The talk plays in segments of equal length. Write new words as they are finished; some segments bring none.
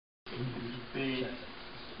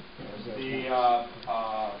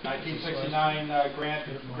1969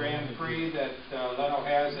 Grand Prix that Leno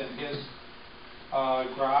has in his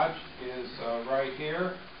garage is right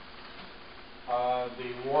here.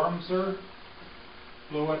 The Wormser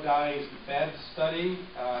fluidized bed study,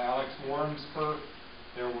 Alex Wormser.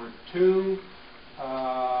 There were two.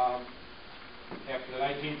 After the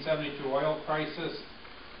 1972 oil crisis,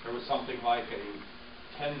 there was something like a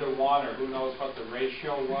 10 to 1, or who knows what the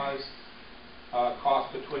ratio was.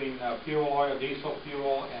 Cost between fuel oil, diesel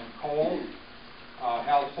fuel, and coal.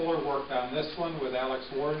 Hal Fuller worked on this one with Alex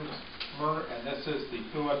Wormser, and this is the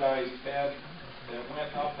fluidized bed that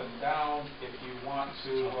went up and down if you want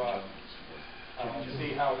to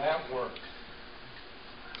see how that worked.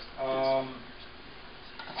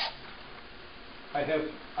 I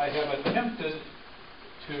have attempted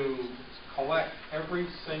to collect every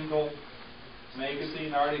single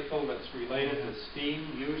magazine article that's related to steam,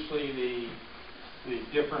 usually the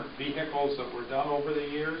different vehicles that were done over the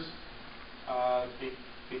years.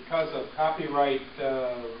 Because of copyright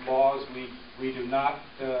laws, we do not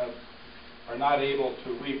are not able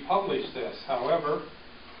to republish this. However,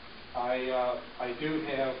 I do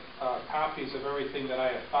have copies of everything that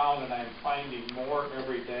I have found, and I'm finding more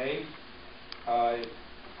every day. I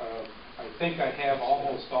think I have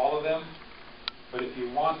almost all of them, but if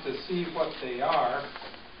you want to see what they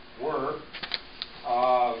were,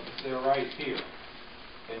 they're right here.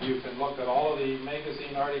 And you can look at all of the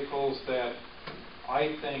magazine articles that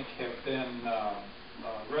I think have been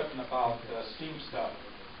written about steam stuff.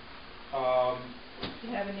 Do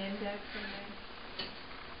you have an index in there?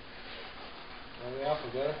 Are they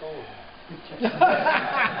alphabetical?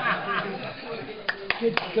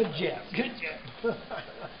 Good job. Good job.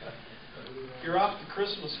 You're off the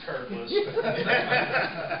Christmas card list.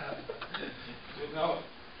 No.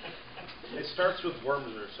 It starts with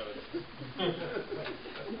Wormser, so.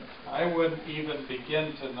 I wouldn't even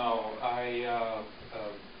begin to know.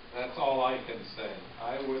 That's all I can say.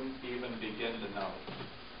 I wouldn't even begin to know.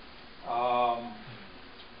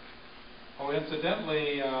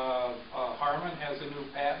 Incidentally, Harman has a new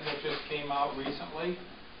patent that just came out recently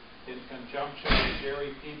in conjunction with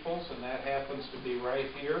Jerry Peoples, and that happens to be right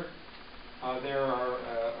here. There are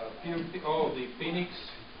a few, the Phoenix.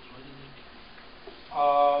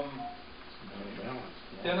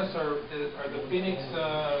 Dennis, are the Phoenix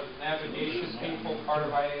navigation people part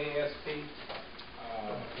of IAASP? I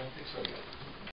don't think so yet.